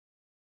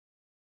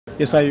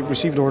Yes, I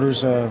received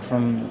orders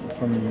from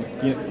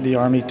the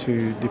Army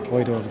to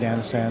deploy to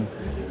Afghanistan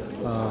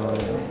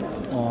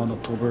on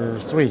October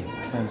 3.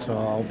 And so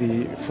I'll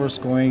be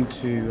first going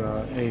to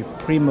a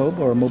pre-mob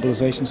or a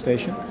mobilization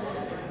station,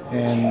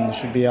 and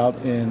should be out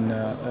in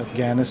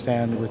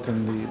Afghanistan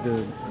within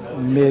the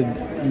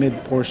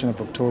mid portion of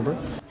October.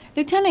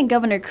 Lieutenant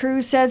Governor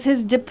Cruz says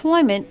his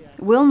deployment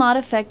will not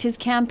affect his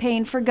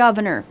campaign for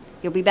governor.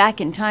 He'll be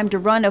back in time to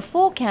run a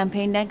full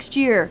campaign next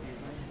year.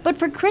 But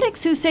for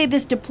critics who say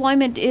this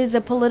deployment is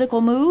a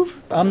political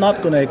move, I'm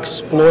not going to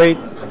exploit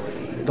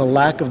the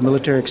lack of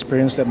military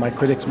experience that my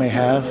critics may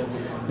have.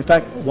 In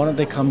fact, why don't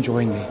they come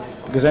join me?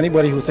 Because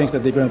anybody who thinks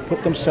that they're going to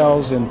put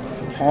themselves in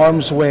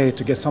harm's way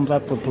to get some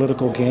type of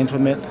political gain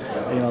from it,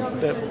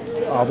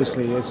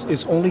 obviously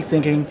it's only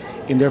thinking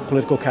in their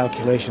political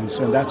calculations,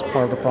 and that's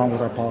part of the problem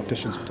with our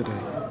politicians of today.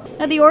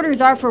 Now, the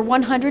orders are for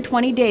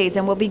 120 days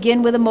and will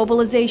begin with a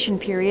mobilization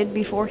period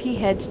before he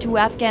heads to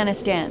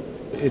Afghanistan.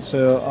 It's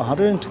a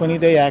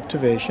 120-day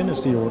activation,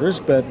 is the orders,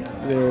 but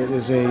there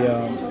is a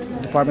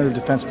Department of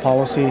Defense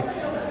policy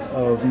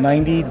of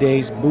 90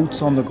 days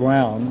boots on the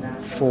ground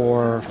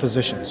for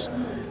physicians.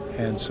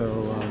 And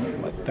so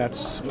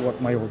that's what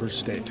my orders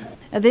state.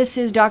 This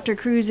is Dr.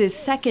 Cruz's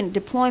second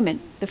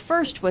deployment. The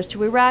first was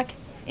to Iraq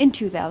in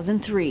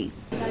 2003.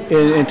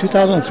 In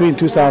 2003 and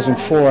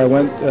 2004, I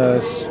went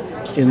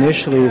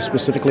initially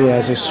specifically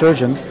as a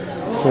surgeon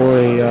for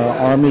a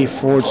Army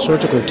forward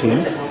surgical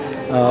team.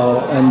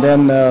 And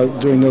then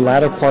during the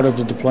latter part of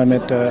the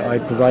deployment, I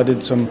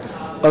provided some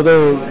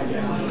other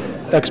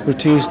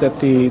expertise that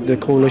the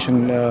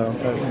coalition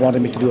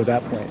wanted me to do at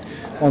that point.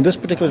 On this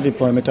particular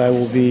deployment, I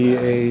will be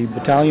a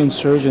battalion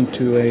surgeon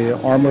to a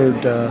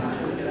armored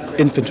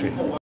infantry.